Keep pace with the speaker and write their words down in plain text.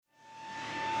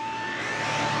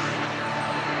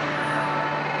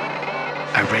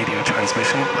radio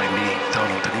transmission by me,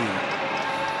 Donald Deneen.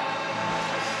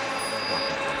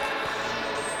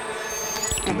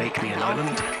 Make Me an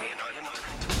Island.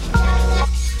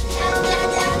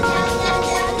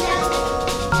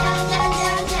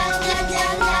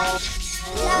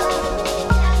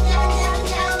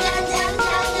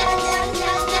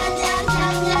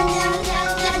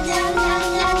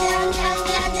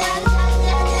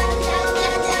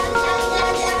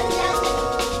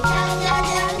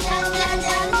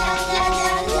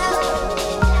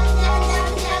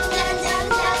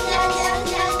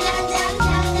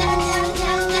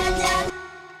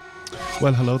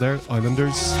 Well, hello there,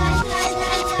 Islanders.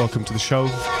 Welcome to the show.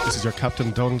 This is your Captain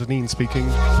Donald Deneen speaking.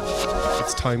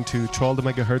 It's time to trawl the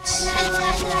megahertz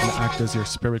and act as your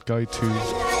spirit guide to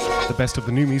the best of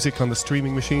the new music on the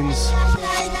streaming machines.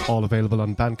 All available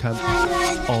on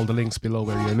Bandcamp. All the links below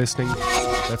where you're listening.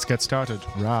 Let's get started.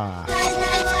 Rah!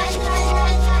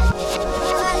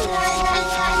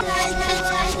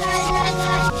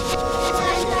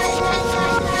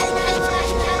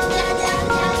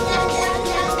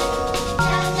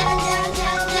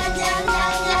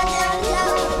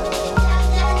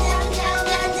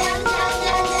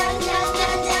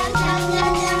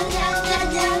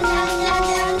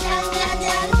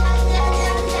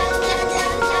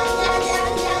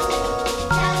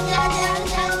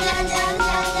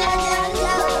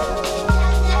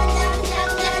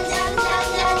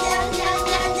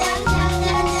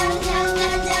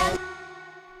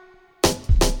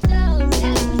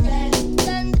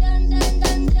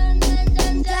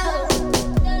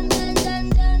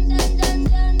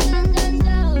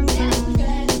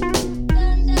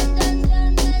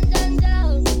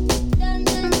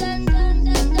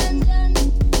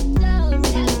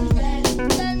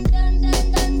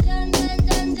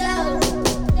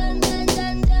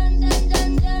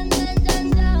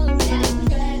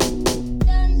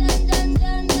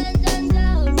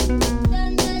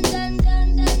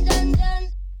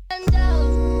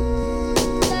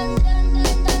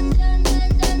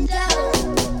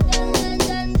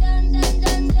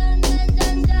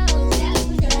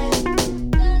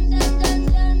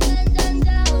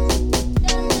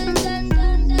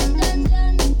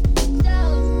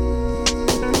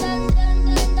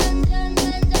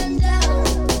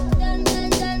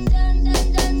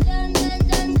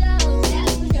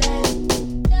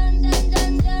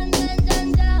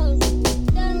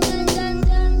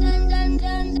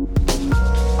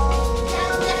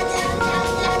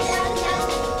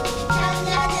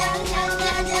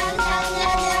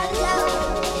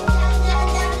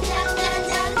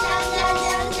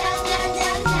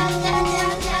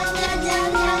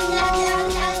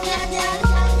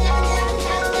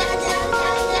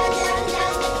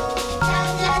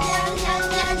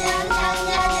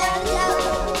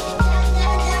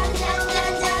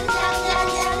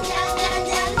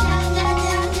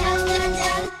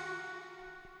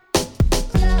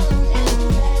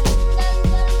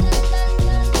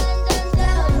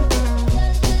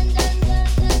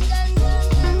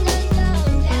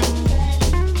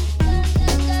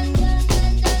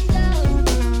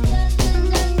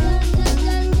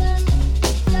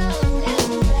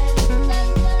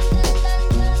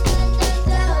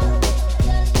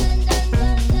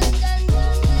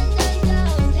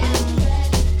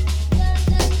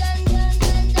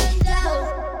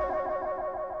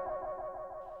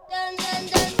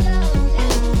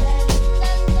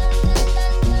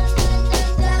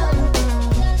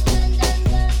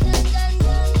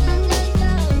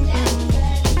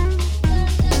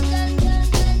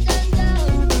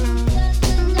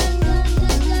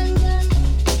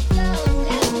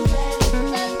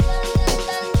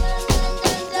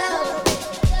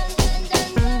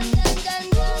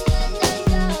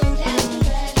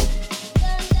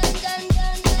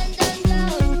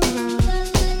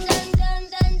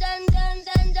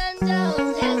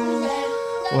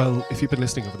 If you've been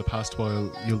listening over the past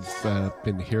while, you've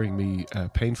been hearing me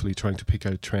painfully trying to pick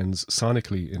out trends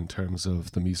sonically in terms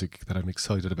of the music that I'm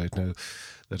excited about now,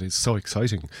 that is so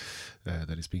exciting,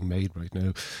 that is being made right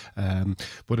now.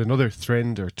 But another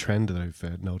trend that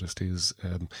I've noticed is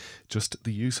just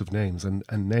the use of names, and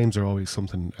names are always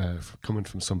something coming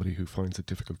from somebody who finds it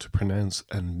difficult to pronounce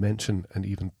and mention and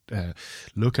even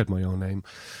look at my own name.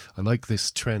 I like this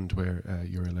trend where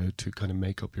you're allowed to kind of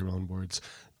make up your own words,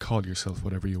 call yourself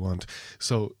whatever you want.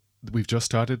 So we've just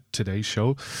started today's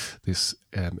show, this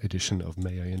edition of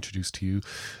May I Introduce to You,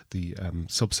 the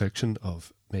subsection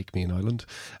of Make Me an Island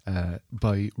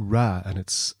by Ra, and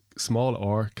it's small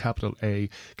R, capital A,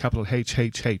 capital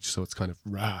HHH, so it's kind of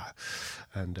Ra.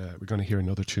 And we're going to hear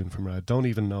another tune from Ra. Don't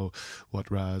even know what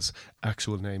Ra's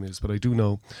actual name is, but I do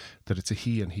know that it's a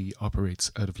he, and he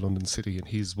operates out of London City, and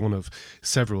he's one of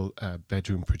several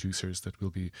bedroom producers that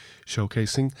we'll be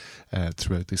showcasing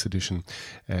throughout this edition.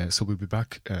 So we'll be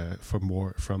back for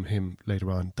more from him later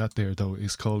on. That there, though,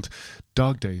 is called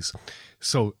Dog Days.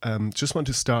 So just want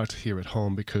to start here at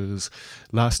home, because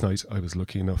last night I was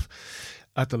lucky enough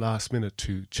at the last minute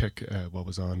to check what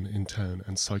was on in town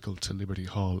and cycled to Liberty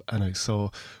Hall, and I saw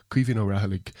Caoimhín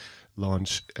O'Rahillig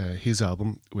launch his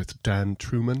album with Dan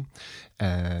Truman,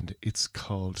 and it's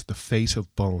called The Fate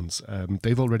of Bones.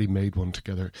 They've already made one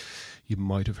together. You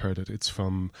might have heard it. It's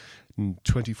from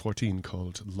 2014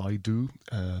 called Lie Do.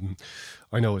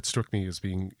 I know it struck me as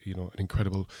being, an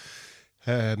incredible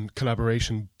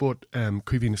collaboration, but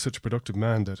Caoimhín is such a productive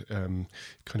man that kind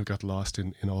of got lost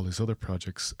in all his other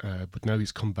projects, but now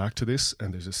he's come back to this,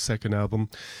 and there's a second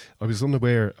album. I was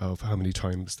unaware of how many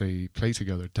times they play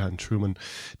together. Dan Truman,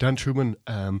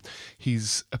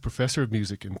 he's a professor of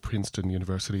music in Princeton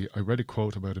University. I read a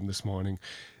quote about him this morning.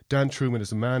 Dan Truman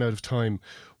is a man out of time,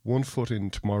 one foot in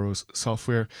tomorrow's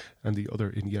software and the other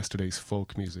in yesterday's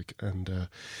folk music, and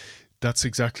that's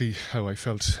exactly how I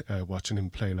felt watching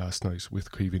him play last night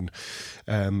with Caoimhín.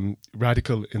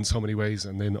 Radical in so many ways,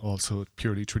 and then also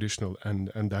purely traditional,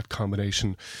 and that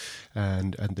combination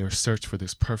and their search for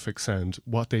this perfect sound.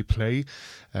 What they play,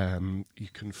 you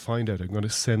can find out. I'm going to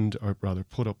send, or rather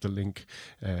put up the link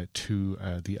to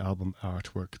the album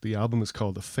artwork. The album is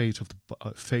called The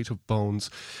Fate of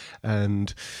Bones,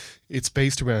 and it's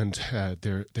based around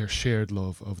their shared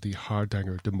love of the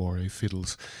Hardanger de Moray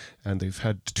fiddles, and they've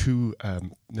had two.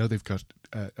 Now they've got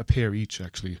a pair each,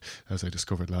 actually, as I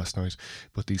discovered last night.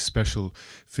 But these special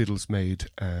fiddles made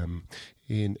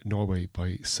in Norway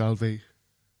by Salve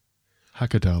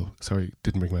Hakadal. Sorry,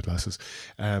 didn't bring my glasses.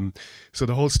 So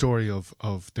the whole story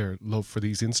of their love for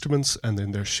these instruments, and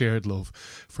then their shared love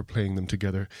for playing them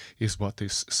together, is what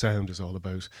this sound is all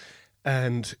about.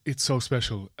 And it's so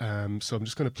special. So I'm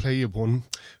just going to play you one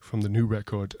from the new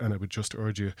record, and I would just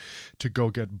urge you to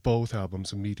go get both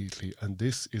albums immediately. And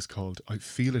this is called I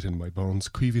Feel It in My Bones,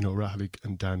 Caoimhín O'Rahillig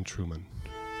and Dan Truman.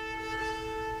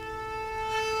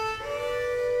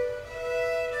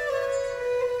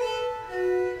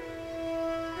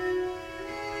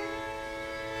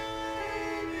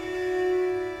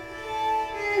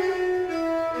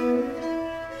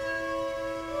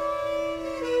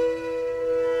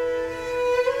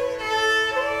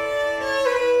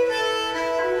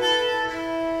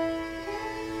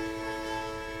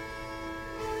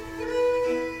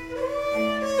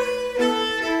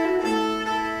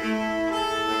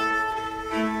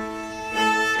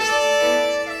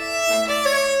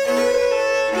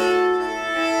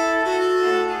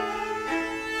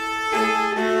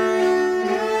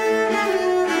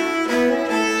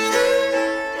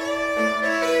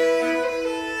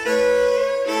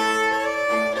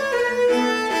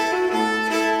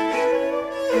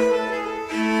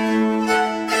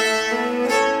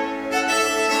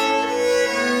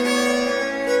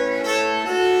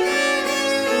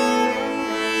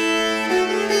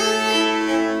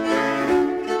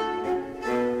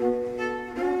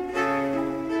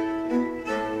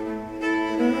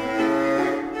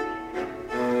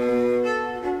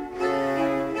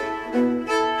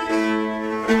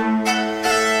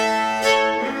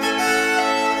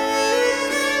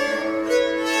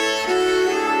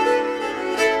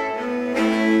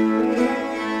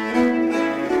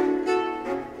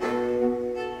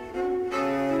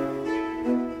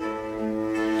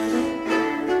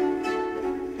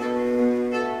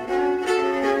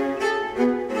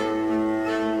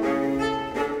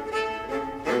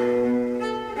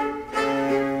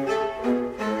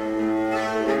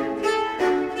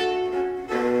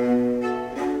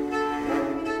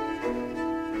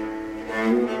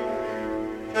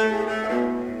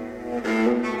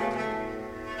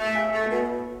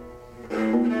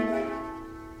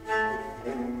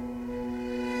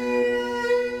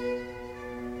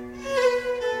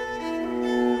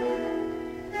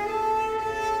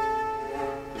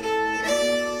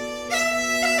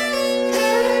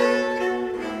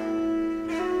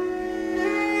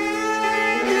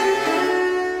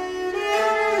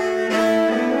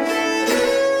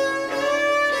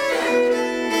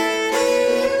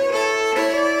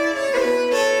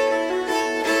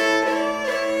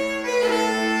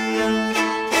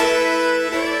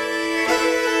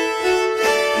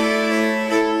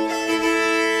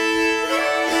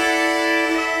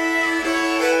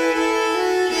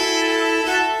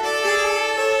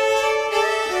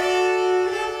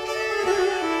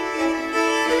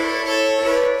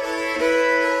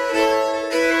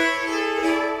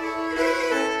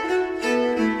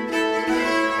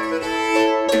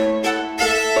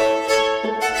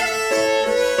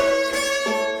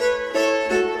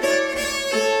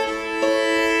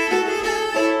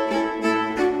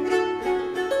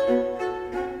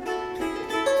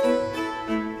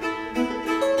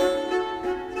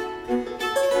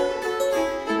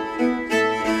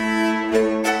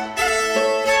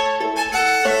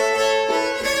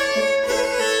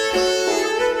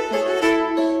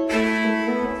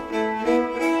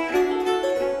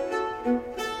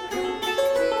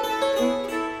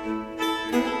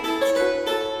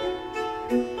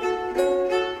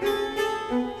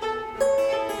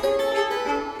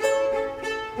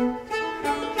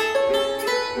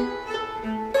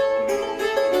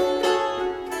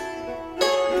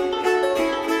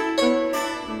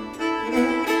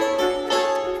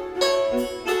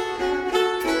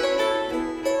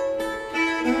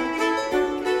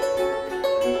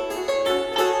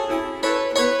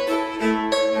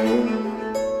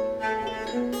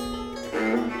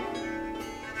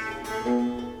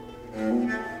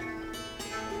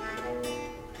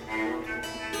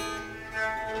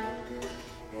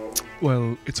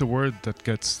 Well, it's a word that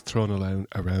gets thrown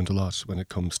around a lot when it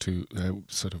comes to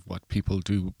sort of what people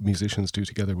do, musicians do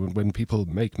together. When people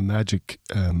make magic,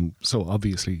 so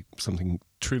obviously something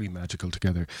truly magical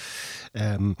together.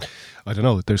 I don't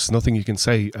know, there's nothing you can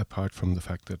say apart from the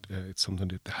fact that it's something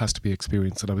that has to be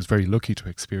experienced, and I was very lucky to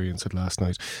experience it last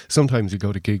night. Sometimes you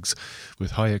go to gigs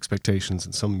with high expectations,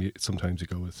 and sometimes you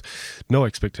go with no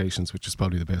expectations, which is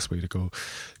probably the best way to go.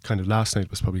 Kind of last night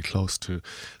was probably close to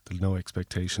the no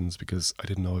expectations, because I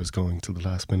didn't know I was going till the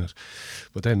last minute.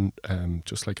 But then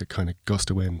just like a kind of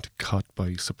gust of wind, caught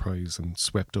by surprise and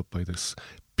swept up by this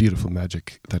beautiful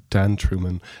magic that Dan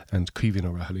Truman and Caoimhín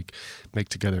O'Rahilly make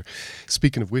together.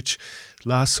 Speaking of which,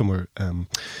 last summer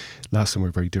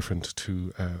very different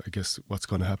to I guess what's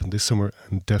going to happen this summer,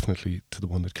 and definitely to the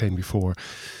one that came before.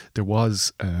 There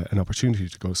was an opportunity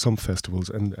to go to some festivals,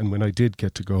 and when I did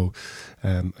get to go,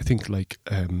 I think like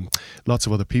lots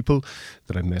of other people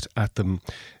that I met at them,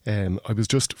 I was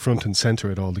just front and centre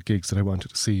at all the gigs that I wanted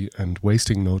to see and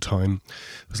wasting no time.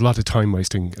 There was a lot of time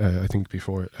wasting I think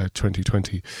before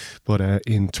 2020, but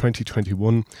in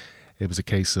 2021 it was a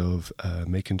case of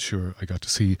making sure I got to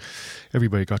see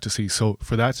everybody got to see. So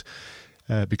for that,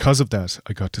 because of that,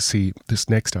 I got to see this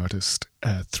next artist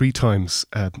 3 times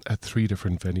at 3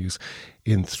 different venues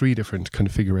in 3 different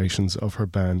configurations of her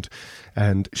band,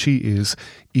 and she is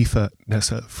Aoife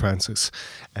Nessa Francis.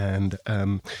 And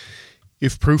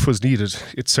if proof was needed,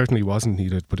 it certainly wasn't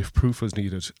needed, but if proof was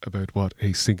needed about what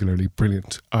a singularly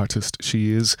brilliant artist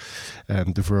she is,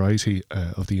 the variety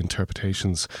of the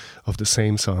interpretations of the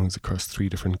same songs across 3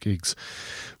 different gigs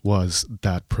was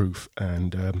that proof.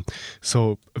 And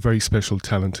so a very special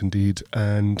talent indeed,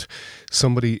 and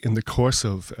somebody in the course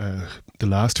of the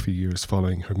last few years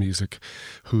following her music,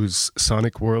 whose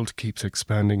sonic world keeps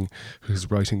expanding,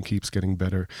 whose writing keeps getting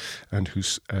better, and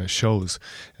whose shows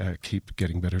keep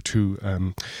getting better too.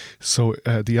 So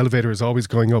the elevator is always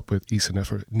going up with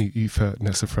Aoife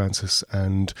Nessa Francis,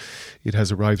 and it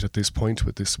has arrived at this point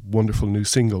with this wonderful new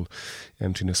single,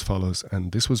 Emptiness Follows,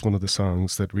 and this was one of the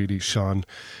songs that really shone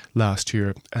last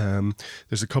year.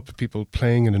 There's a couple of people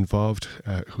playing and involved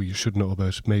who you should know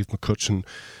about: Maeve McCutcheon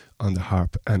on the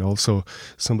harp, and also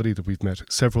somebody that we've met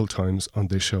several times on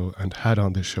this show and had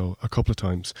on this show a couple of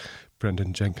times,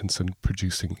 Brendan Jenkinson,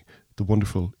 producing the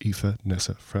wonderful Aoife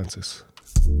Nessa Francis.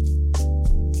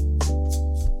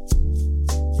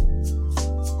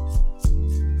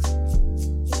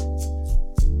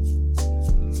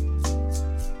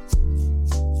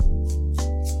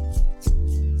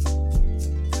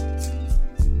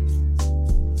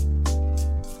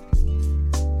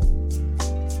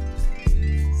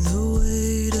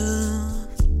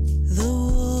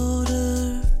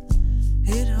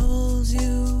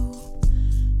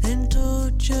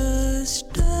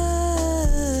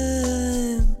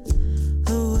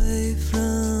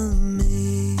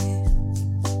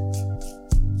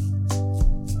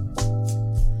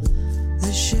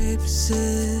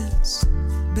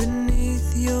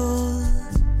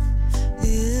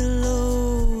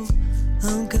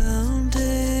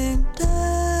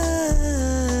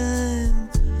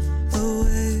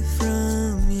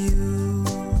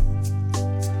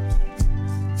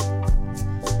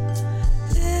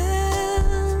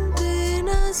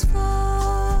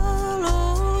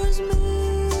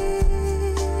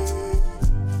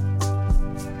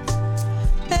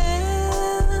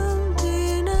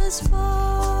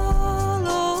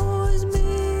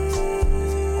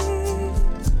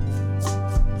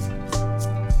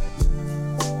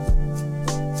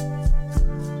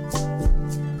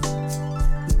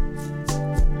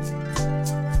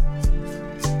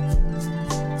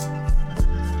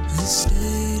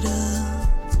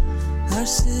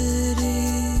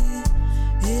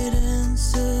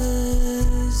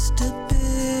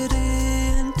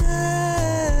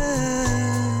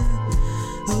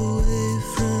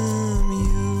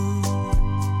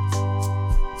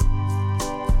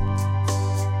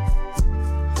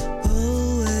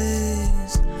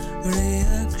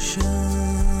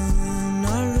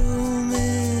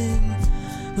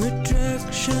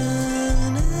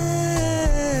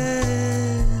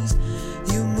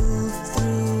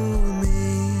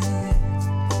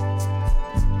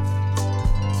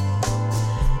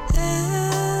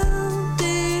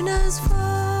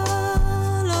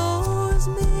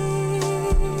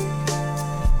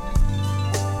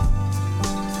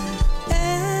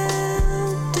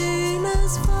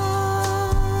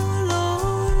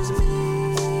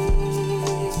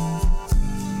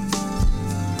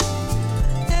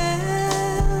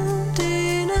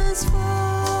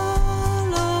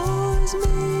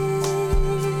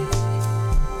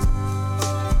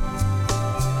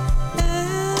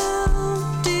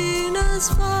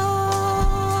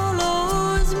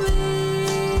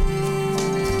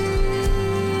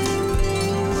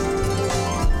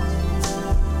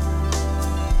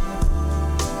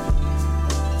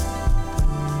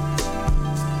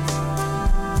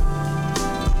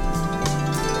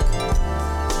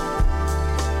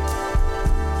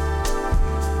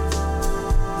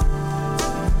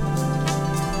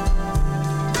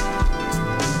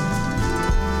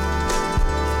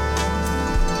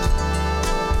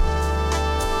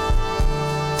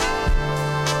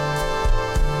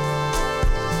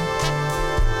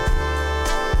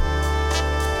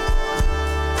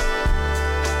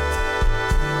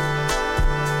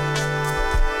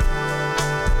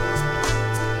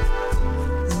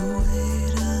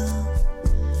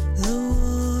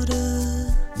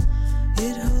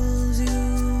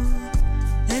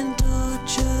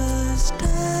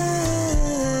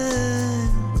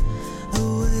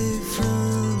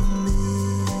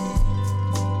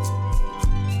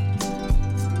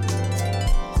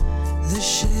 The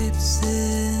shape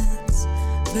sits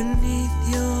beneath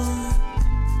your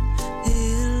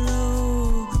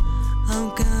earlobe.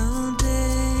 I'm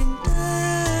counting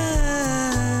time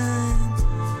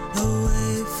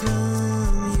away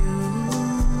from you.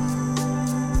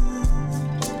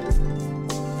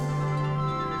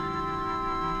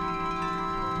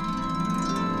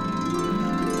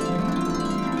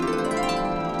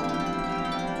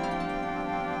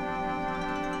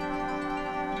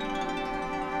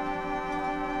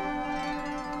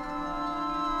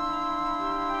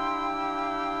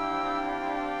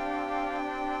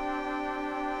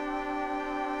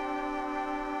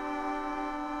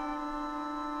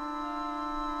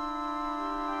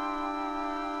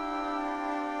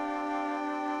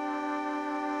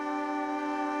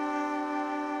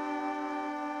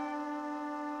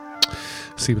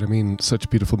 See what I mean? Such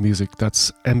beautiful music.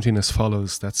 That's Emptiness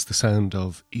Follows. That's the sound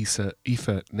of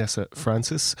Aoife Nessa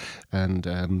Francis.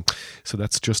 And so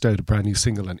that's just out, a brand new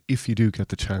single. And if you do get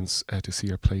the chance to see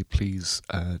her play, please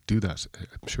do that.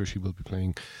 I'm sure she will be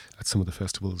playing at some of the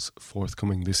festivals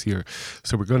forthcoming this year.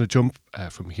 So we're going to jump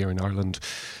from here in Ireland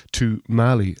to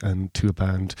Mali and to a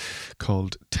band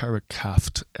called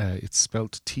Terrakaft. It's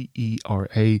spelled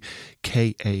Terakaft.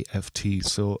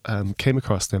 So came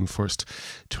across them first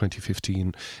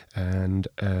 2015, and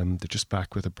they're just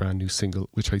back with a brand new single,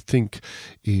 which I think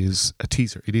is a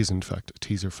teaser. It is in fact a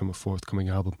teaser from a forthcoming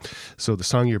album. So the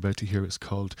song you're about to hear is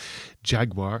called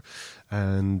Jaguar,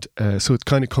 and so it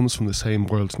kind of comes from the same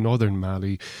world, northern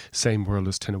Mali, same world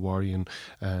as Tinawarian.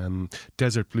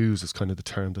 Desert blues is kind of the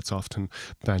term that's often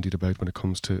bandied about when it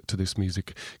comes to this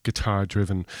music, guitar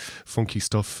driven funky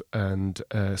stuff. And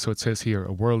so it says here,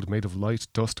 a world made of light,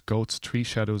 dust, goats, tree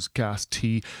shadows, gas,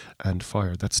 tea and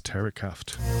fire. That's Terrakaft.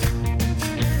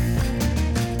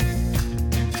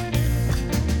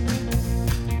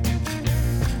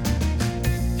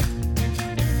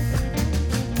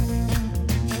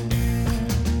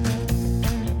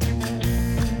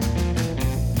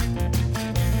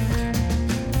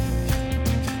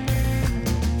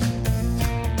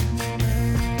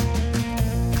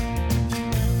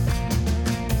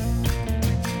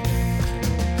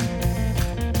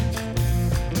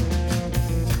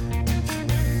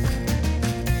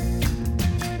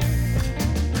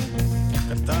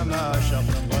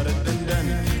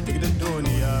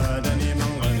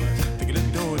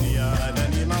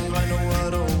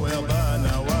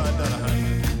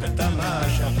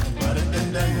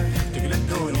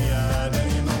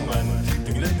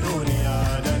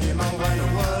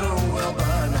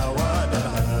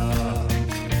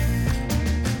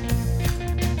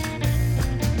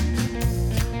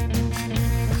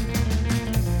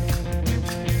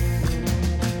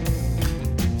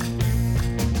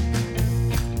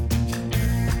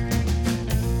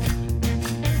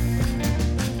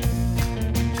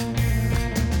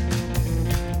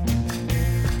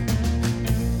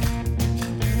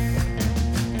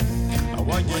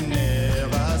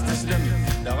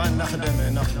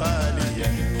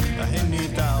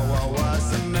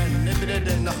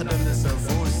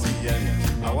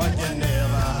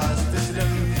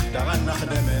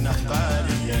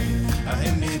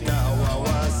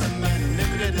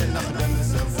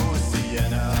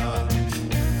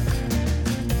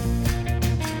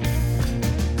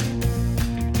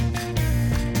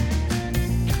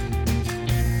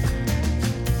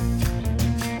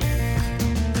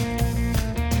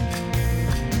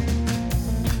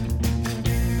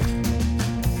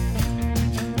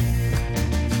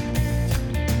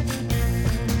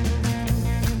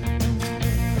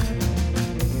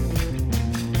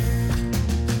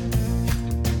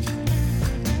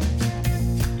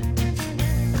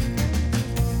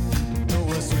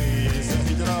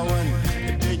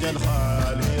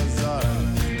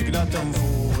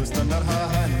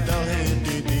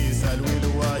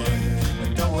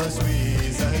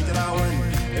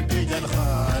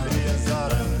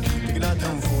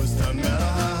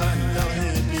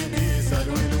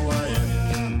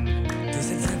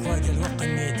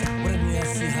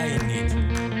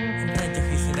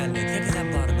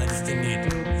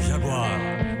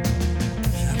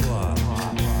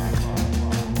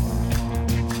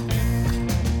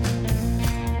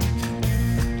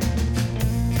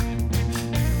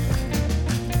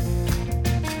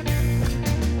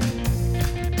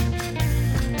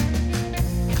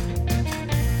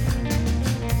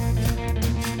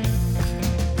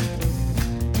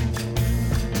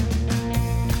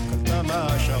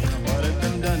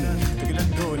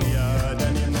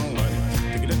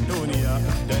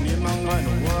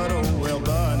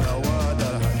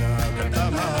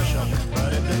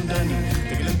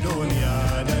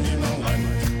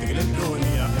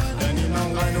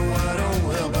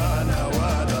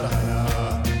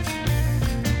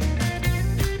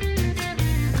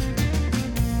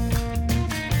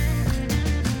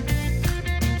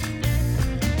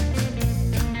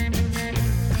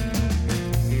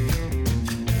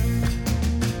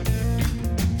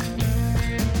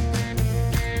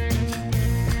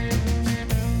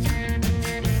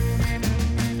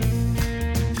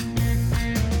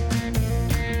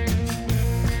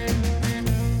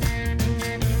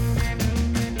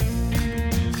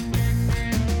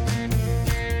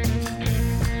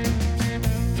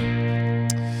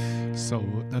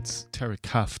 That's Tara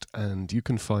Kaft, and you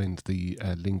can find the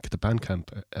link, the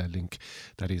Bandcamp link,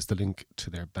 that is the link to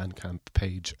their Bandcamp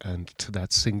page and to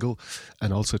that single,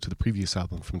 and also to the previous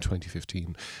album from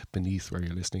 2015, Beneath, where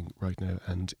you're listening right now.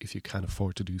 And if you can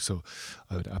afford to do so,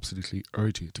 I would absolutely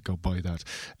urge you to go buy that.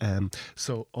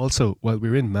 So also, while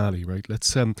we're in Mali, right,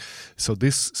 let's so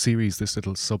this series, this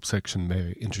little subsection may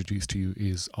I introduce to you,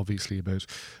 is obviously about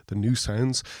the new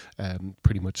sounds,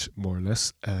 pretty much more or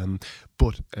less,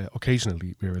 but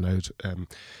occasionally we're allowed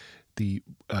the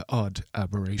odd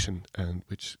aberration,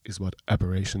 which is what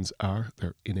aberrations are.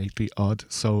 They're innately odd.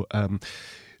 So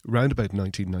round about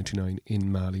 1999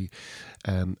 in Mali,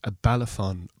 a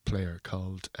balafon player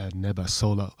called Neba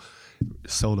Solo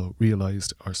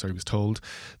was told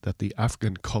that the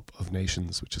African Cup of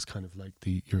Nations, which is kind of like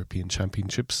the European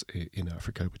Championships in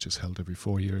Africa, which is held every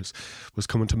 4 years, was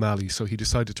coming to Mali. So he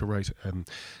decided to write an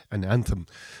anthem,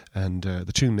 and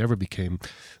the tune never became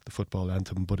the football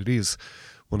anthem, but it is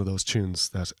one of those tunes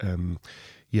that,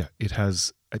 it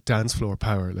has a dance floor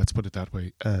power, let's put it that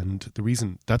way. And the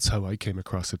reason that's how I came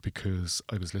across it, because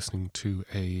I was listening to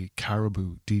a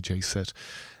Caribou DJ set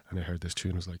and I heard this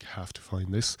tune. I was like, have to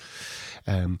find this.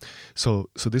 So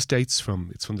this dates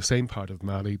from the same part of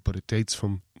Mali, but it dates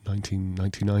from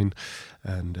 1999,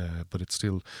 and but it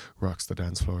still rocks the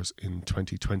dance floors in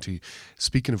 2020.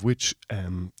 Speaking of which,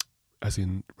 as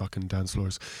in rockin' dance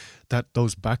floors,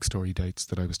 those backstory dates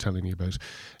that I was telling you about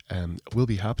will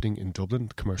be happening in Dublin,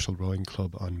 Commercial Rowing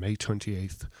Club, on May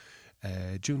 28th,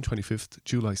 June 25th,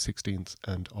 July 16th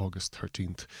and August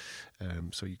 13th.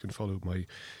 So you can follow my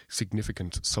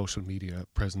significant social media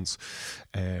presence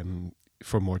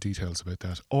for more details about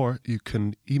that, or you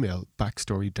can email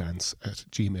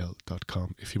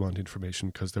backstorydance@gmail.com if you want information,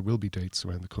 because there will be dates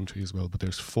around the country as well, but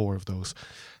there's 4 of those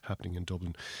happening in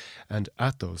Dublin, and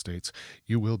at those dates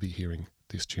you will be hearing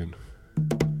this tune.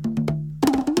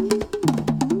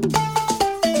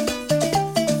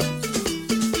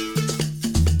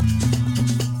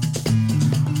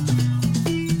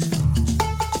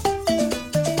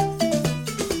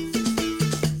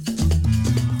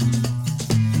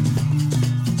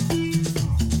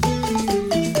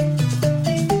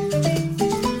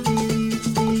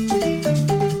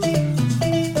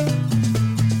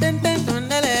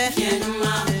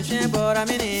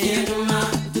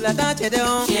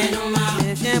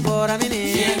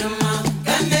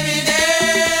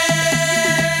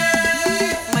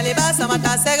 Malibasa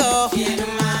matasego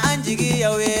anjigi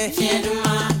yawe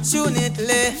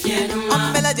shunitle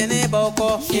ambela jene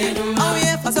boko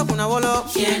awie faso kuna wolo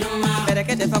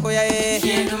berekete fako yae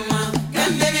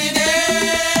kandemide.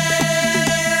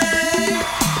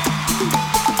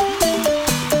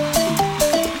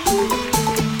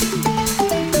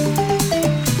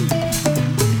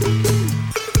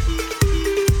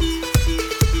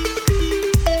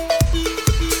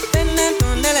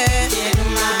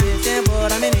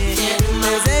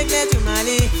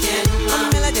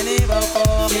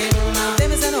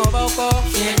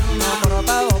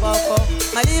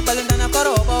 Mali balundana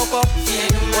koro boko,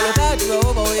 oloka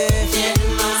duo boye,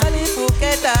 sali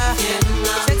fuketa,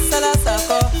 shek sala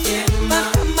sako,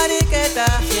 makamari keta,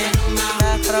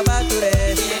 takarabature,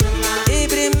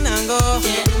 Ibrahim Nango,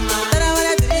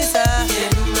 Tarawale Drisa,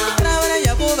 Tarawale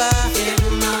Yakuba,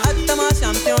 Atama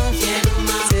champion,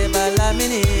 Seba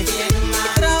Lamini,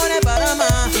 Tarawale Barama,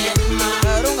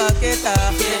 Karunga keta,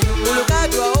 oloka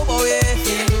duo boye,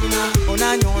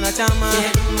 Onanyona chama,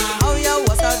 Auya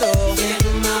wasado.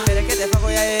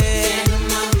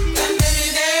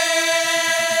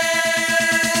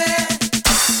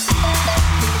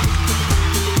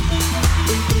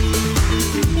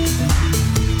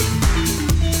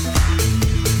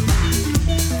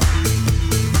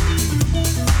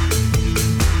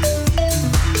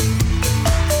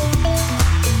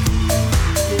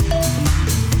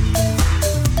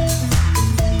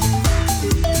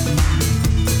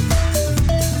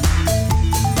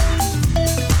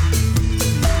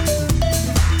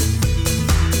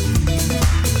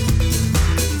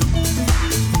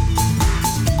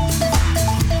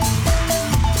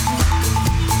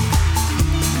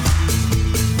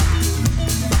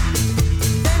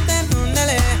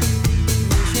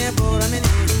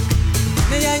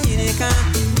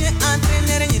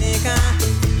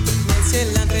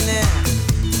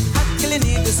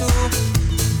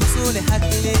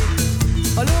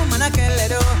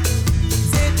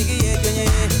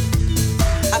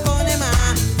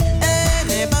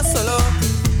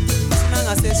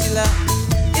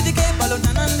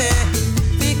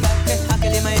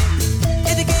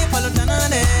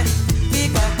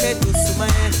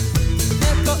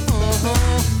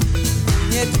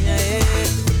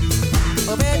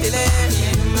 Obedile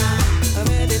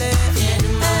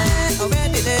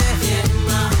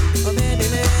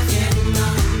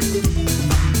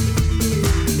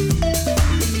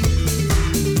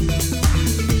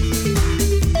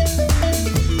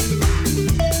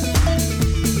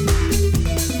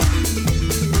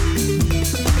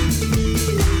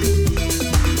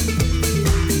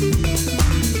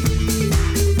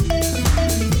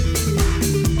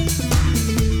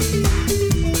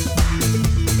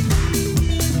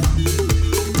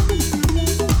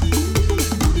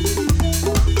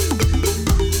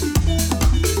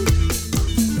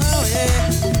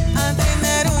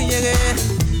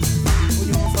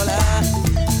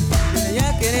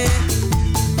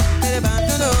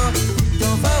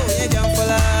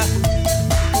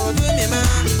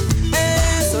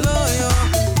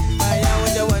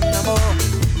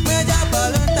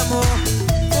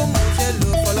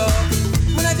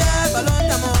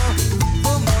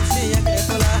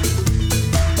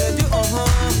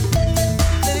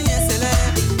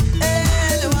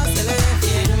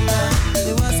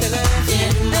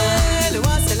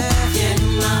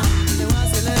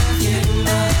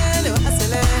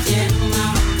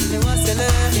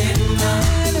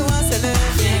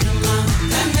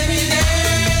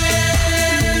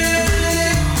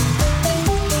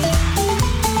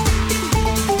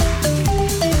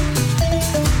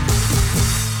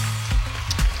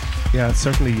Yeah,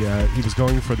 certainly he was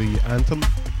going for the anthem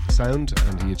sound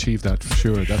and he achieved that for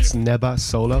sure. That's Neba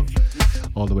Solo,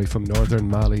 all the way from northern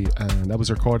Mali, and that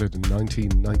was recorded in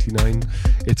 1999.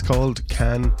 It's called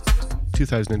Can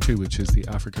 2002, which is the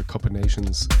Africa Cup of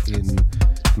Nations in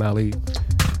Mali,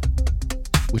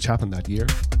 which happened that year.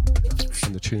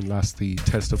 And the tune lasts the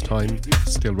test of time,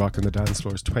 still rocking the dance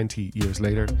floors 20 years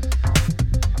later.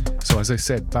 So as I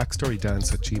said,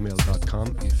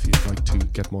 backstorydance@gmail.com if you'd like to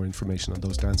get more information on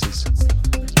those dances.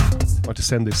 I want to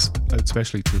send this out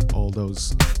especially to all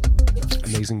those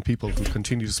amazing people who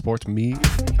continue to support me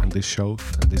and this show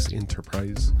and this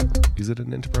enterprise. Is it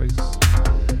an enterprise?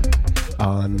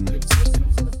 On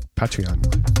Patreon.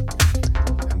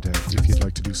 And if you'd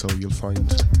like to do so, you'll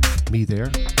find me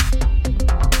there.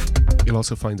 You'll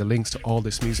also find the links to all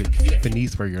this music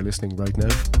beneath where you're listening right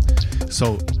now.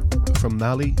 So from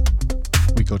Mali,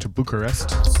 we go to Bucharest,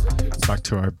 back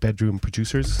to our bedroom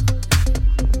producers.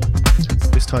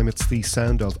 This time it's the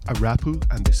sound of Arapu,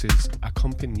 and this is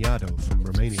Acompañado from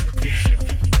Romania.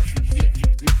 Yeah.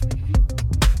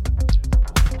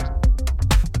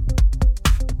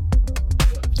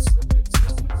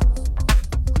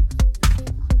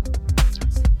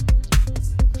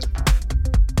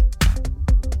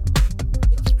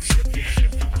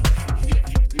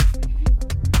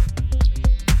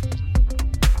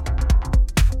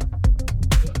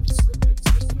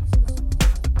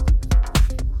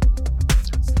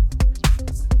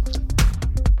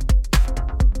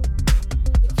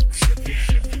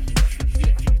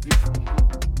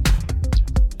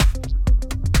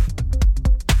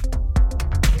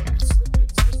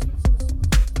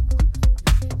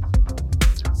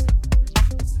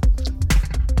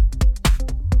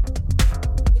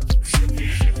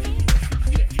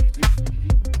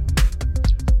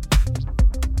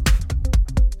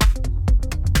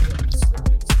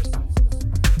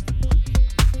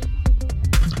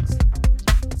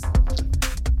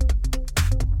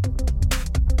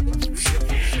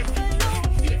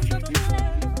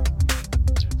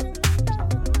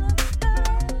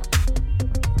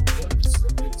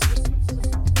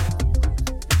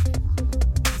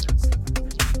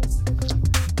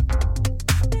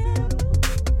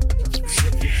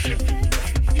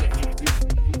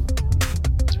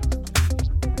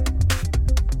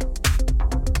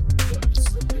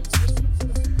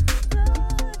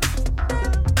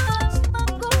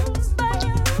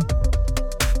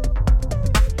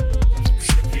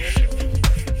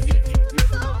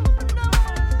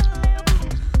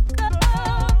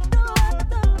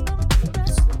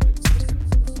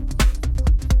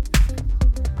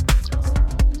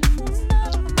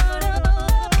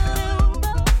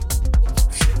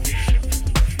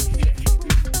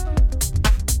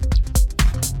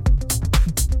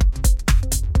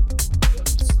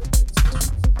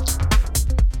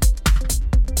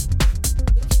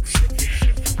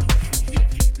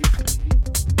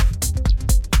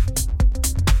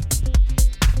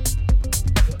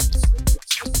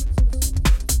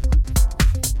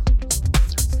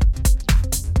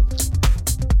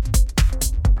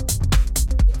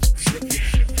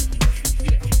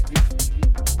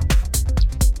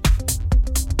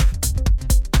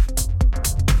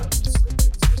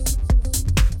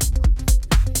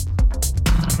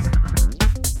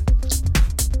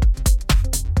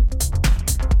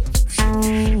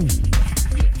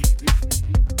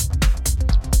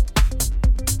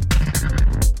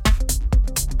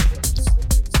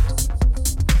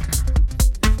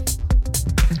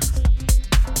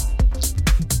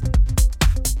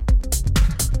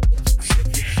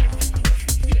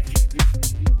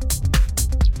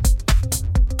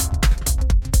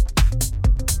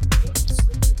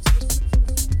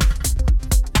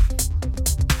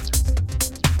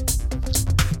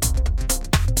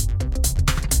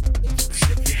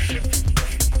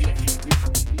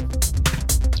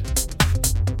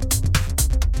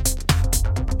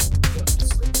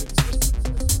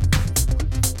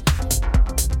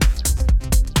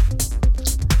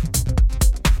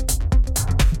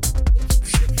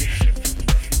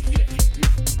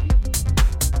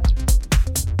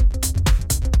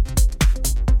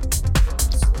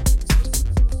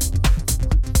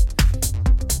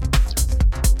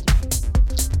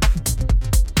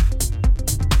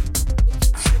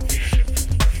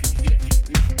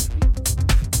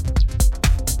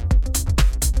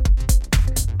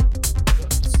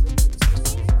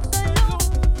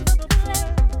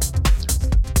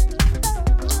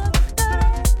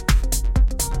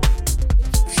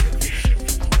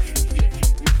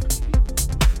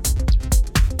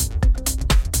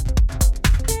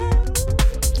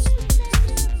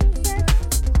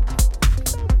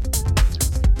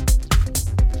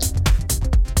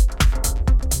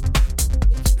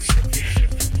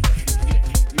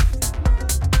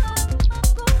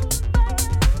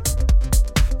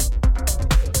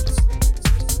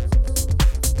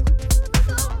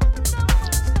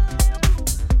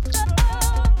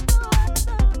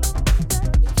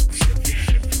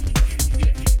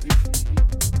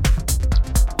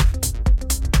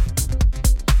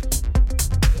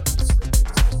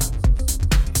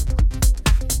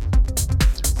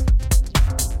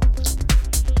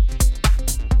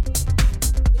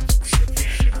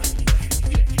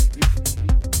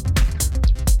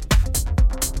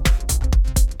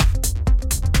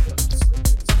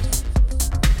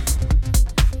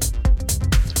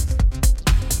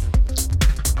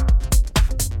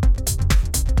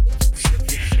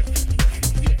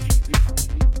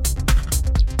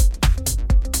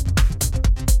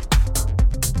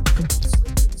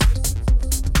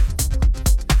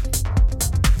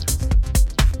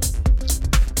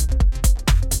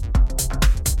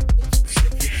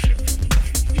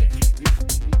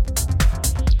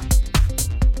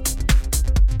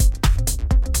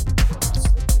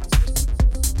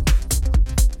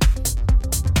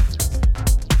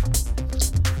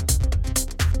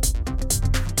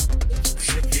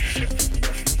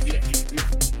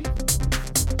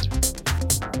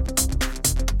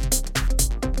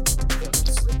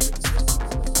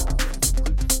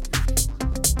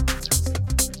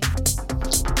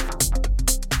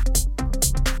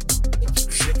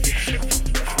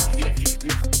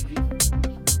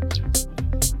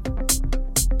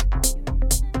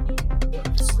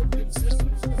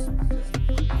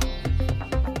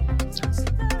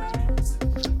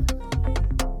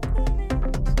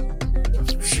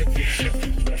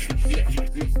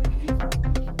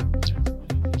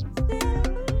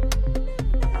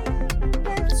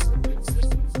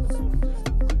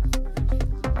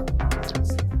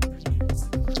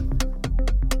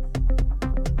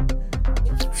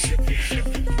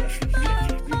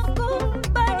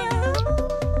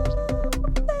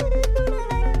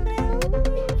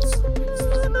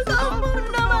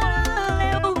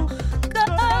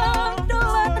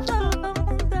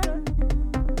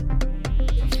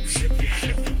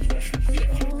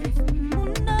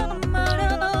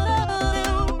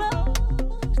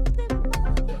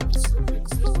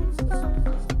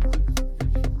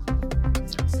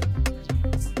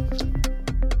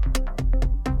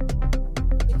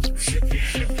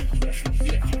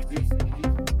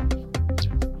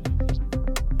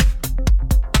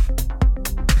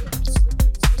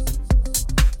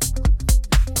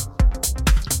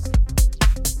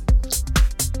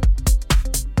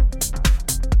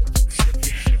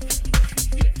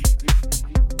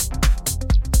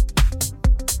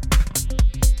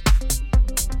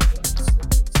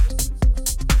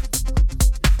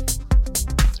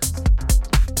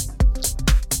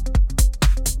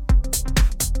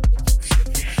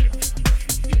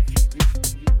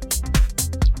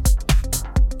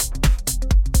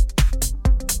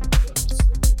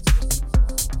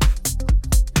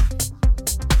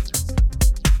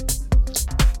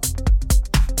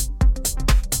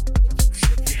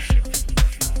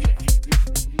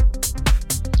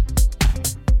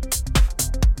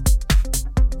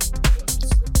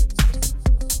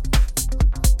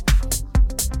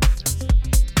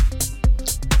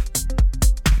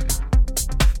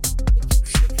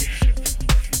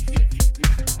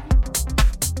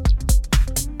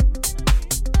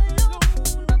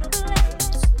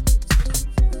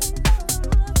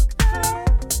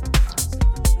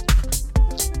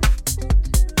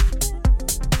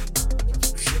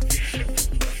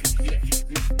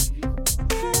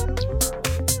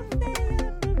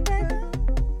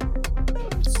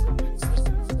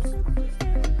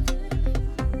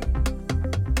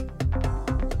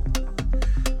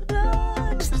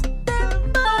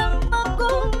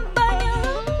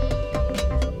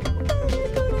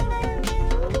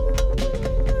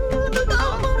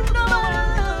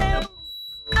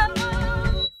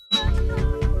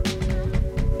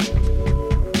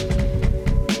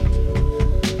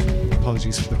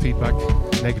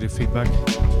 negative feedback.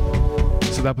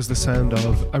 So that was the sound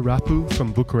of Arapu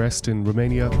from Bucharest in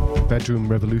Romania. Bedroom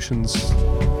Revolutions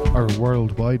are a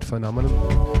worldwide phenomenon,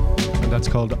 and that's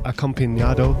called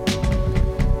Accompagnado.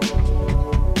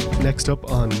 Next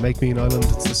up on Make Me an Island,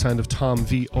 it's the sound of Tom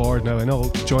VR. Now I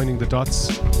know joining the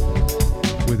dots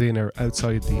within or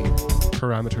outside the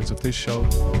parameters of this show,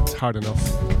 it's hard enough,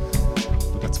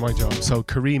 but that's my job. So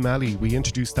Kareem Ali, we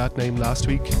introduced that name last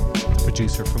week, the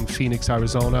producer from Phoenix,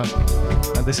 Arizona,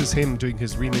 and this is him doing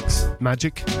his remix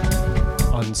Magic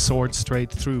on Sword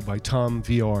Straight Through by Tom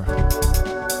VR.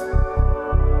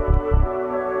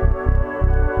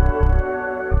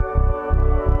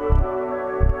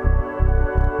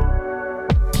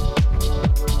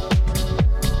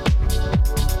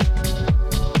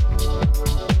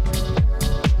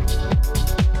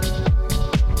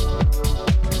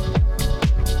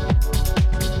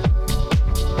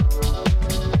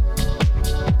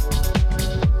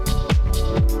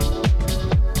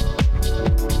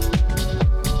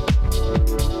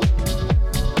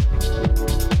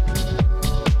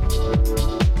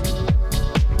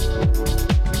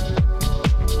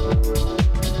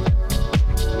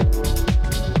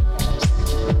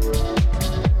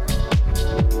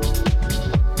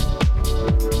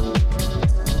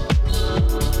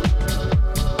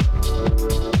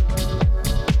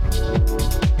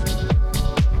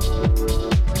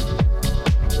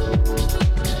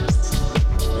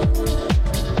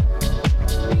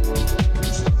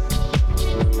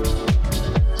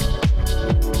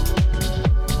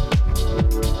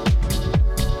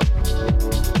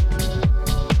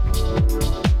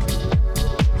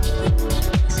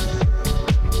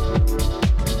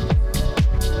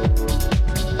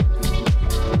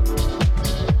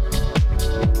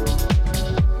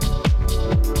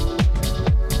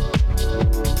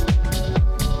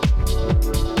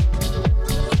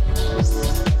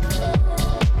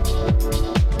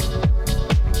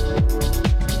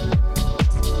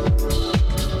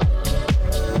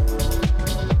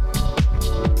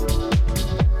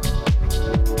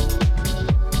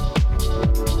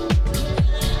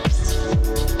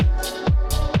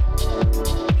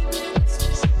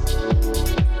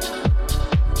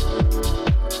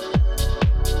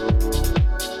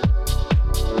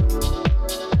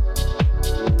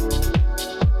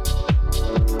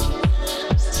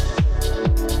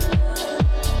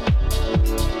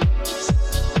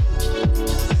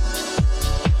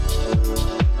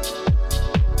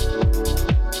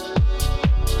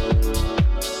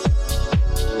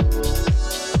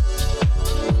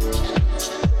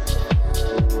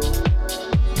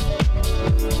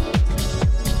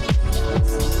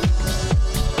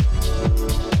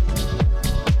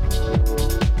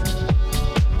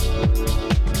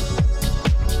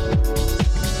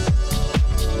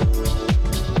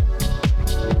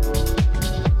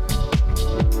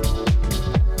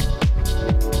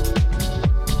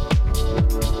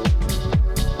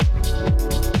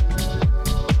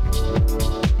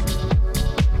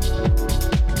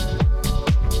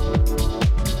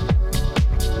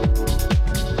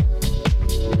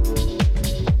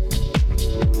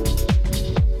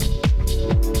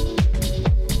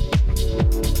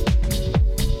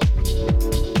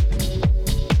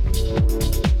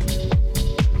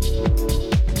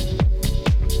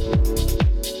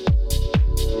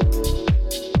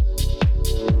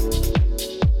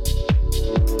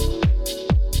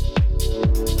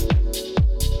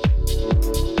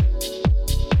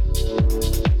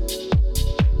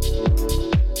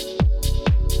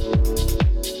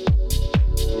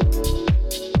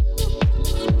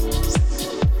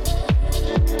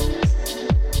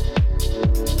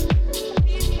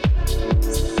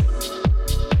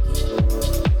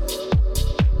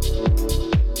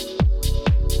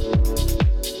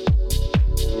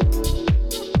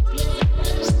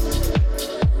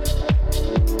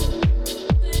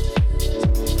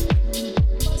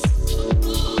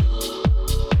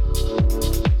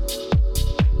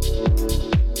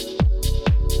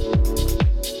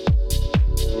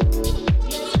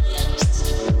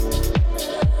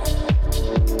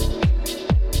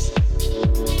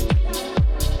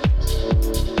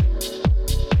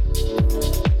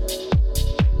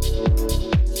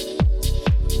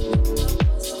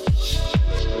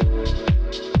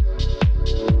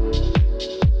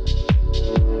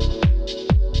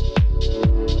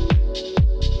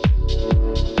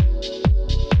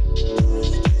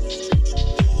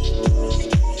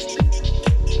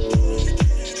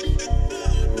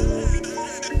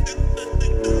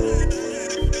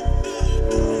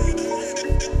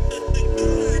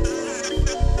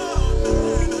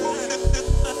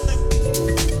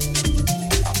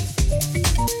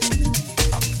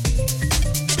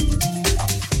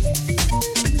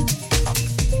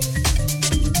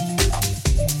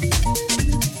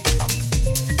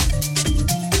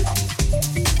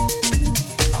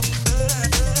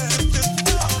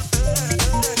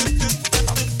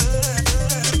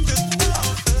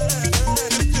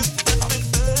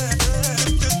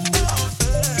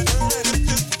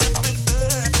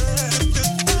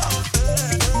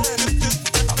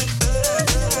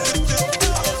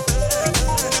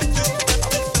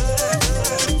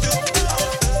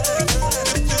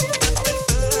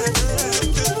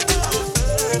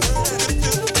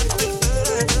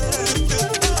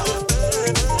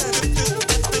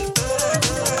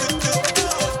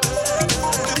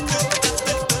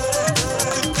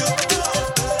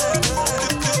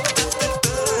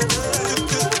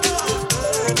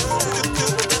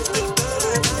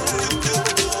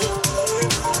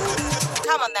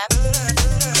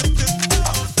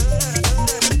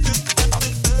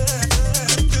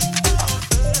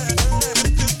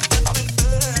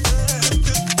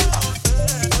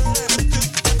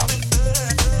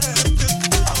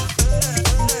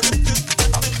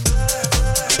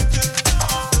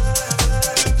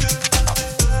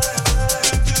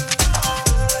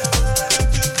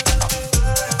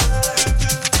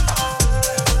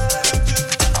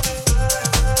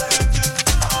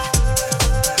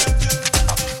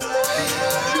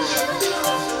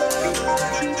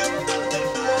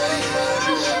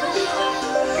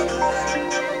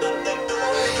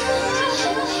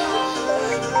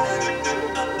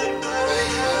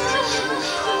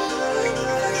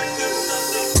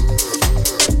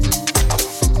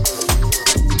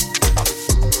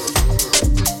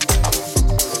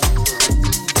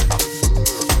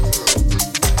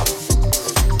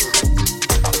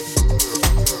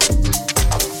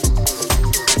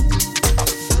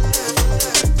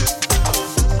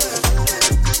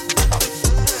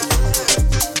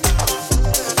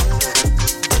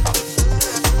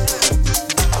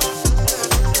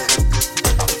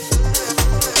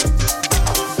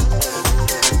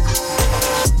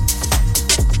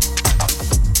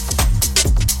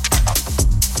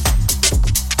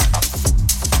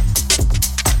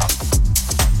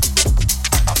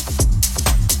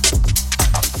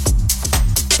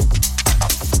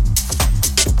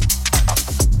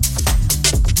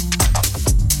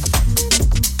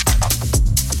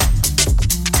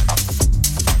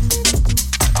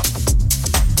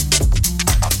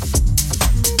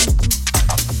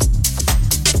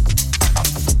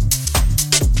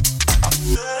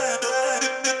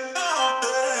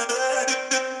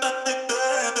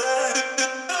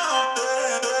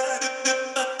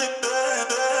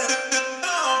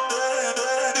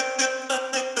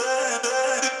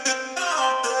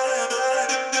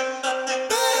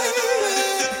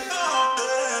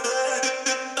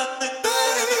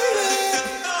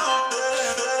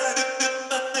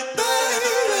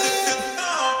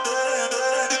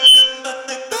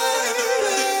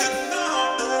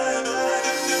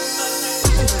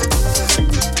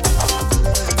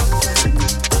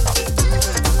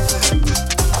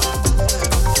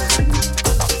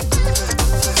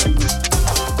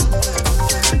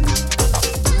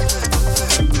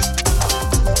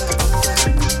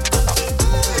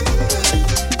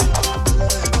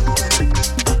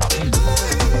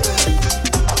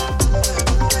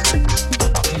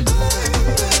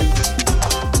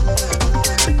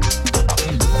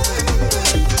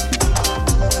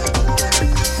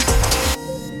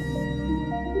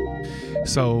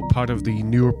 So, part of the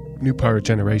new power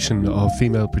generation of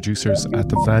female producers at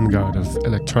the vanguard of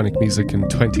electronic music in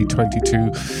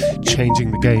 2022,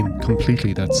 changing the game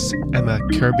completely. That's Emma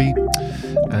Kirby.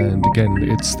 And again,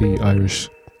 it's the Irish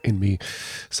in me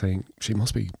saying she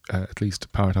must be at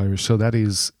least part Irish. So that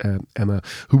is Emma,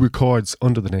 who records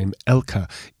under the name Elkka,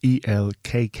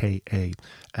 Elkka,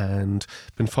 and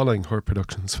been following her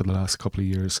productions for the last couple of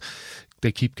years.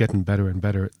 They keep getting better and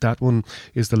better. That one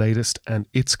is the latest, and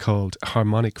it's called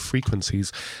Harmonic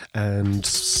Frequencies. And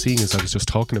seeing as I was just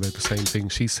talking about the same thing,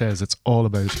 she says it's all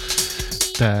about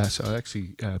that. I'll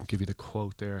actually give you the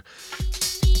quote there.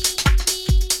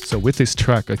 So with this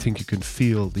track, I think you can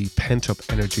feel the pent-up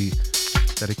energy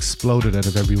that exploded out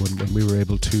of everyone when we were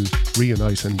able to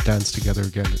reunite and dance together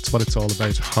again. It's what it's all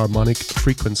about. Harmonic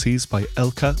Frequencies by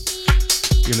Elkka.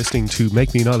 You're listening to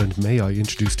Make Me an Island, May I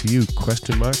Introduce to You? ?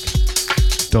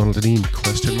 Donald and Ian ?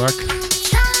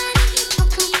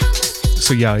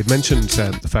 So yeah, I mentioned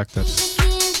the fact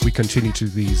that we continue to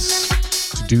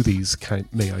do these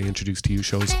May I Introduce to You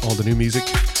shows, all the new music.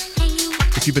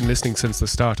 If you've been listening since the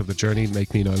start of the journey,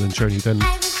 Make Me an Island journey, then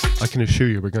I can assure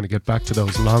you we're going to get back to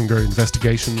those longer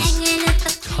investigations,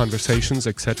 conversations,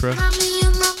 etc.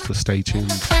 So stay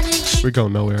tuned. We're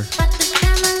going nowhere.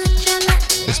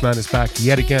 This man is back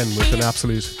yet again with an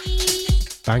absolute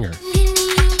banger.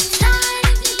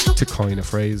 To coin a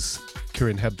phrase,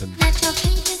 Kieran Hebden.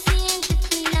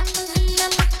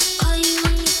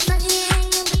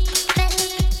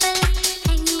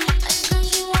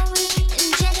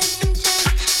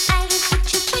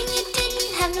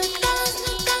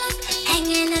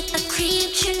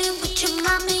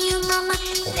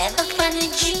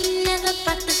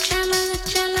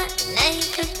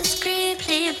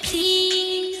 Please.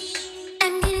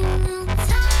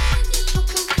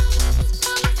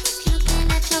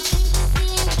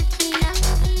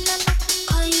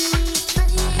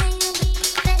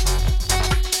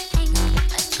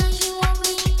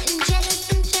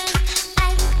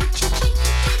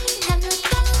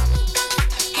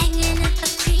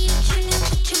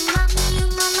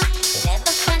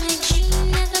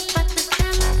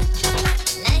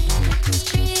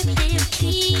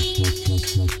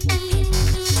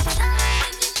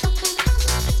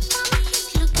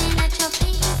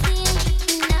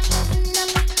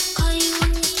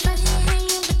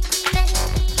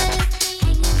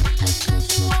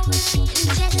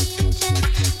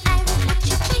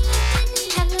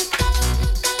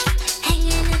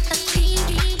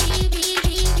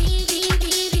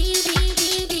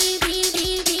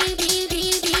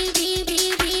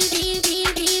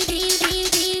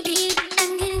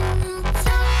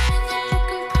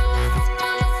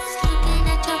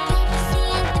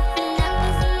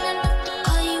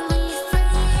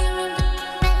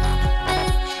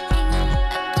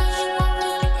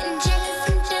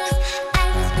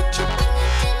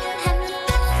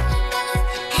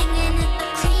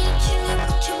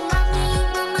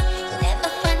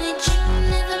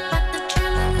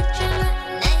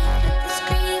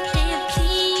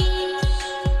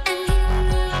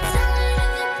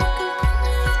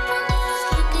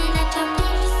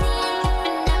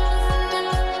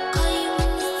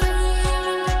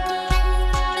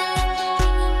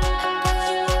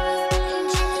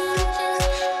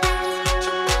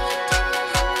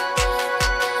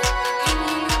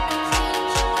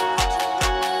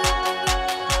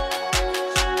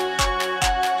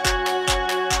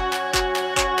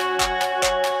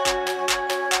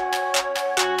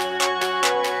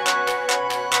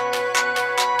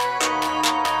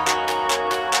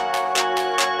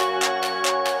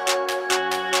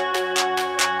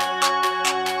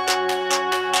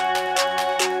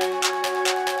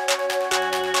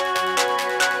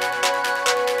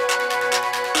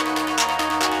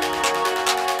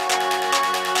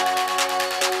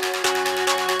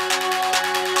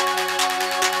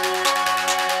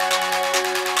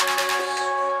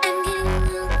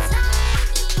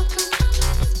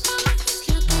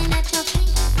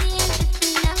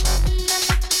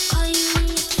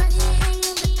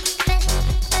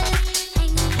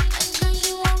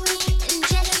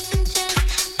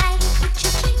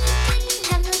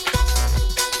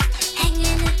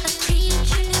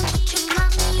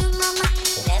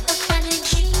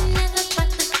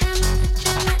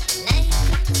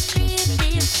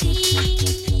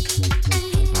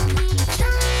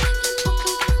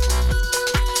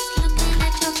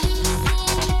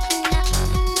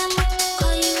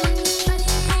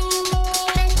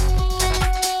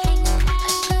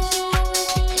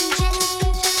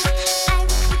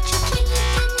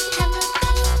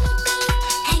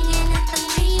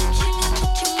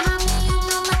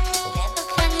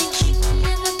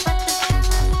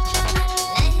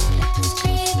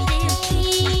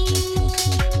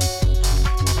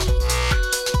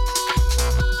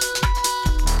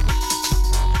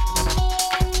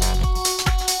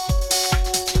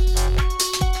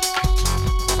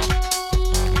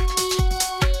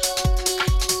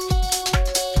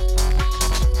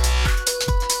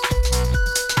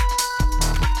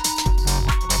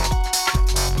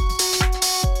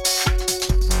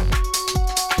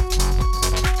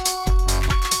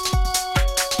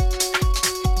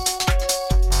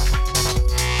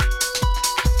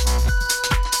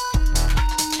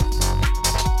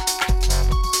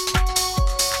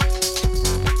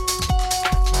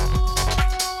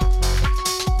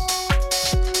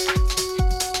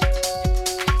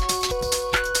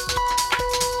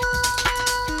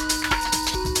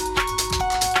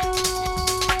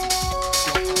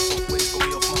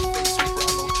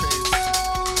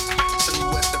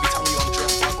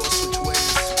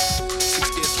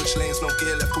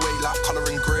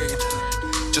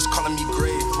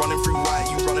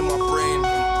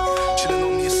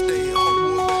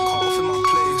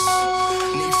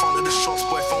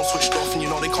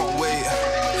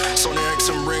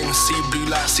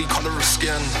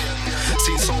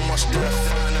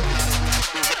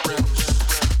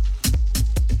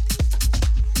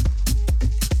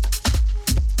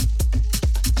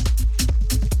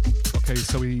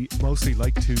 So we mostly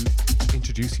like to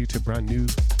introduce you to brand new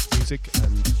music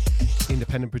and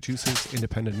independent producers,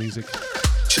 independent music.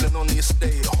 Chilling on the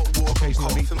estate, hot water.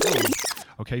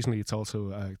 Occasionally it's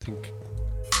also, I think,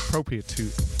 appropriate to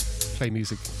play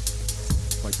music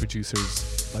by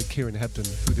producers like Kieran Hebden,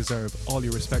 who deserve all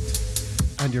your respect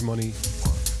and your money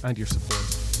and your support.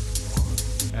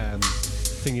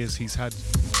 Thing is, he's had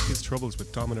his troubles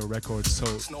with Domino Records, so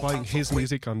buying his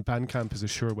music on Bandcamp is a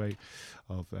sure way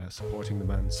of supporting the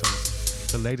man.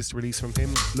 So the latest release from him,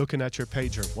 Looking at Your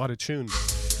Pager, what a tune.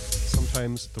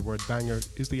 Sometimes the word banger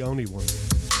is the only one.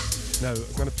 Now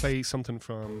I'm going to play something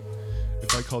from a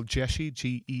guy called Jeshi,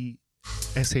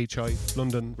 G-E-S-H-I,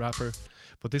 London rapper,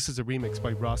 but this is a remix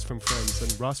by Ross from Friends,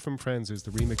 and Ross from Friends is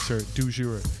the remixer du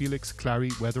jour. Felix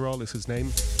Clary Weatherall is his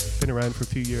name, been around for a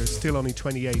few years, still only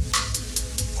 28.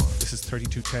 This is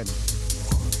 3210.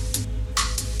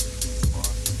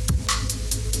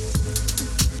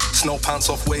 Snow pants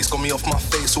off waist, got me off my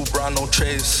face, all brown, no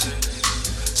trace.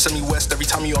 Send me west every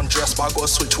time you undress, but I gotta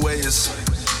switch ways.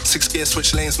 6 gear,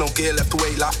 switch lanes, no gear left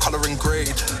away, life colouring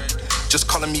grade. Just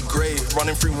colour me grey,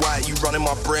 running through white, you running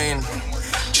my brain.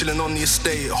 Chilling on the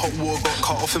estate, hot water got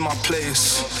cut off in my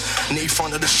place. Knee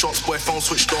front of the shots, boy, phone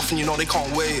switched off and you know they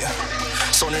can't wait.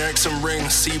 Sony Ericsson ring,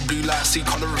 see blue light, see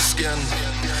colour of skin.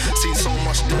 Seen so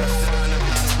much death.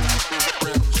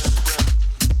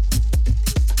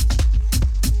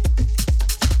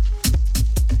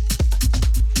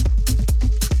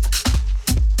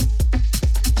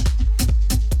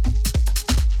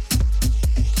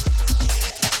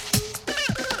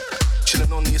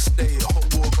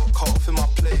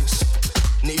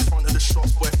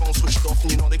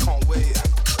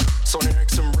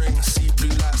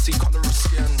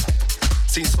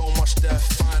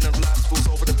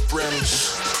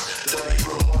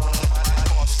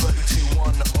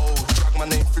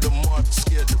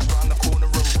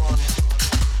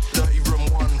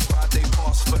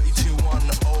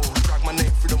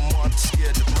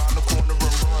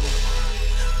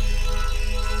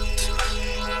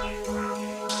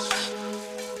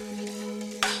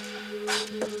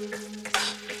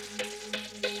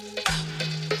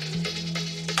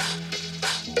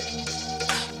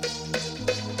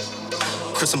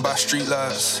 Christened by street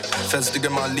lights, feds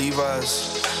digging my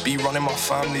Levi's. Be running my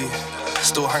family,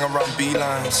 still hang around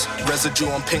B-lines. Residue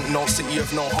on pink notes, city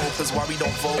of no hope is why we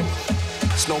don't vote.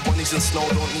 Snow bunnies and snow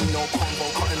don't need no combo,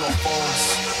 cutting off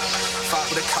phones. Fight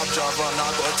with a cab driver, now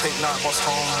I gotta take night bus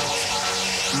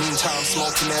home. Meantime,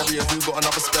 smoking area, who got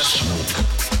another special?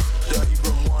 Dirty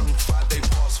room 1, 5 day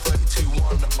pass,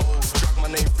 32-1, oh. Drag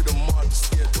my name through the mud,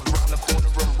 scared around the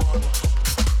corner and run.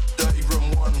 Dirty room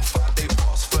 1, 5 day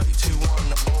pass,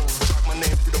 32-1, oh. Drag my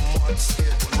name through the mud,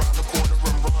 scared around the corner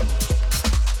and run.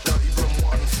 Dirty room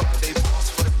 1, 5 day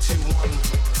pass, 32-1.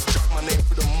 Drag my name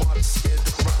through the mud, scared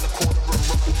around the corner and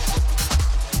run.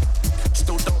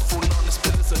 Still don't fall none, this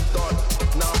pillars and done.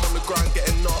 Now I'm on the ground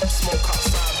getting up, smoke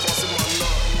outside, bossing my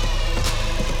nut.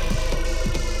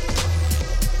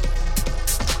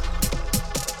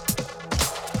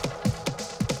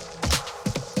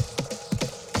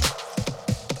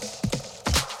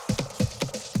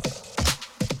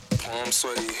 I'm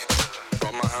sweaty,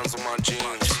 got my hands on my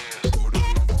jeans. Go do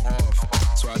another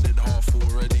half, so I did half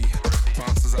already.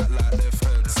 Bouncers act like they're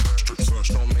feds. Strip search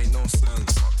don't make no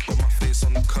sense. Got my face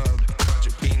on the curb,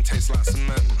 magic bean tastes like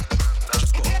cement.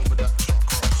 Just got over that truck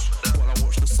crash while I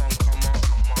watch the sun come up.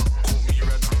 Caught me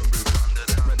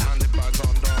red-handed by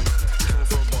Gundam. Kill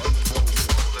for a bottle of Volvo.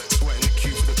 Sweat in the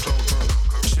queue for the cloak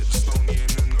bro. Shit stony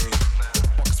and in there.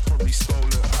 Bucks probably stole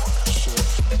it. Shit.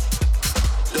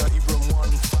 Dirty room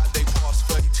 1, 5 day pass,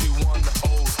 32-1,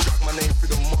 oh. Drag my name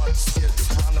through the mud, scared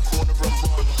round the corner and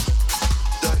run.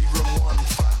 Dirty room 1,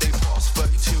 5 day pass,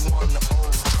 32-1, oh.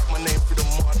 Drag my name through the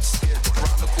mud, scared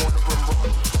round the corner and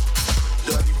run.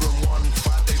 Dirty room 1,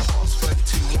 5 day pass,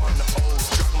 32-1, oh.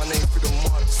 Drag my name through the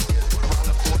mud, scared round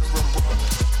the corner and run.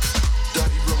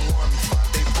 Dirty room 1,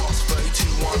 5 day pass,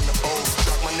 32-1, oh.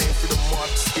 Drag my name through the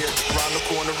mud, scared round the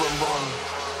corner and run.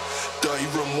 Dirty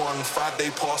room 1, 5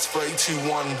 day pass,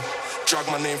 32-1. Drag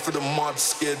my name through the mud,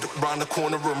 scared round the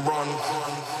corner and run.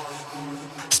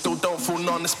 Still don't fall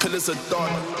none, this pillars are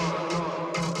done.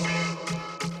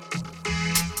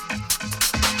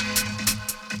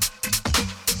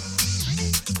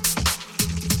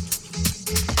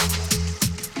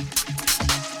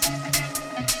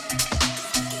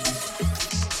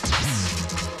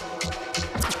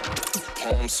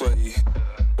 I'm sweaty,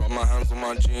 got my hands on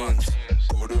my jeans.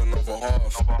 Go do another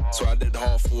half, so I did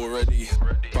half already.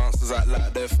 Bouncers act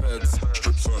like they're feds.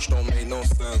 Strip search don't make no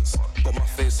sense. Got my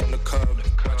face on the curb,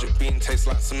 magic bean tastes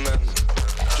like cement.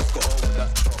 Just got over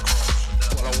that truck crash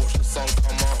while I watch the sun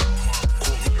come up.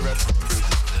 Caught me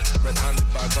red-handed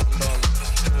bag undone.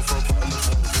 Going for a bottle of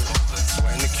Volvo.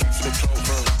 Sweating the queue for the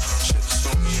clover. Shit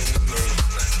stole me in the name.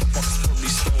 Box probably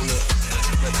stole it.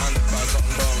 Red-handed bag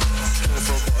undone. Going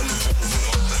for a bottle of Volvo.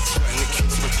 Sweating the queue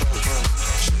for the clover.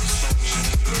 Shit stole me in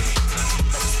the name.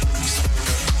 Box probably stole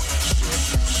it.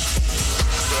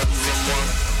 So everyone.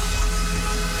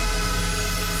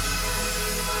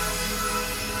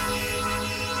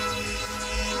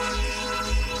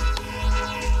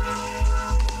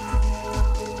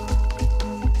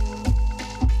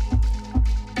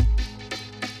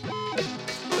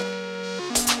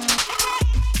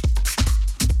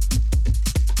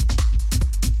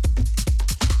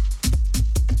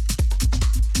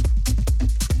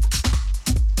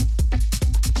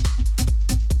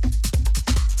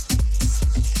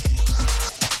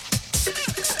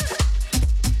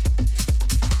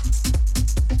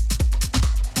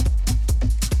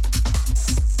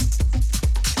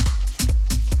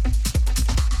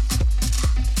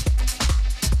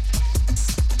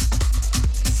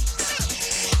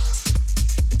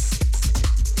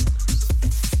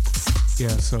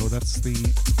 So that's the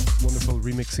wonderful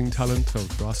remixing talent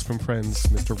of Ross from Friends,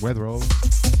 Mr. Weatherall.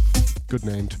 Good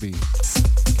name to be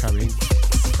carrying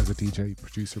as a DJ,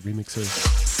 producer, remixer.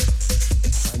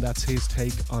 And that's his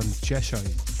take on Jeshai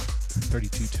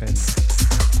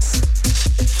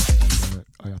 3210. And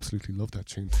I absolutely love that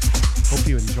tune. Hope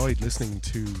you enjoyed listening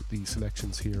to the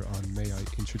selections here on May I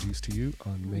Introduce to You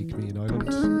on Make Me an Island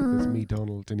with me,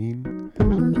 Donald Deneen.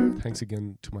 Thanks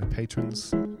again to my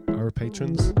patrons, our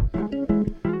patrons.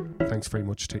 Thanks very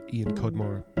much to Ian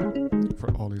Cudmore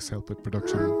for all his help with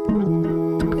production.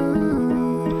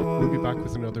 We'll be back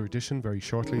with another edition very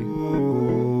shortly.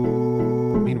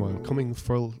 Meanwhile, coming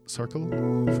full circle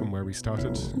from where we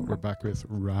started, we're back with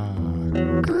Ra.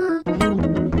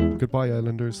 Goodbye,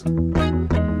 Islanders.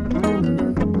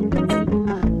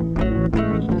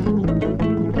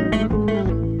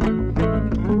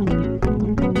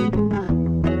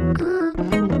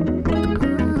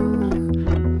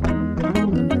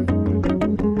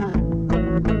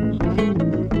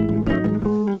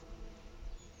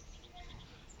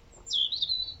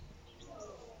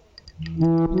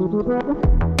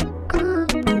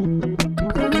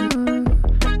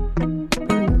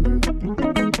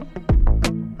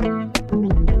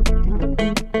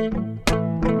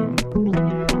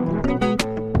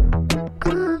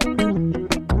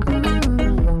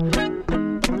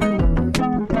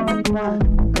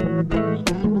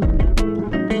 Bye.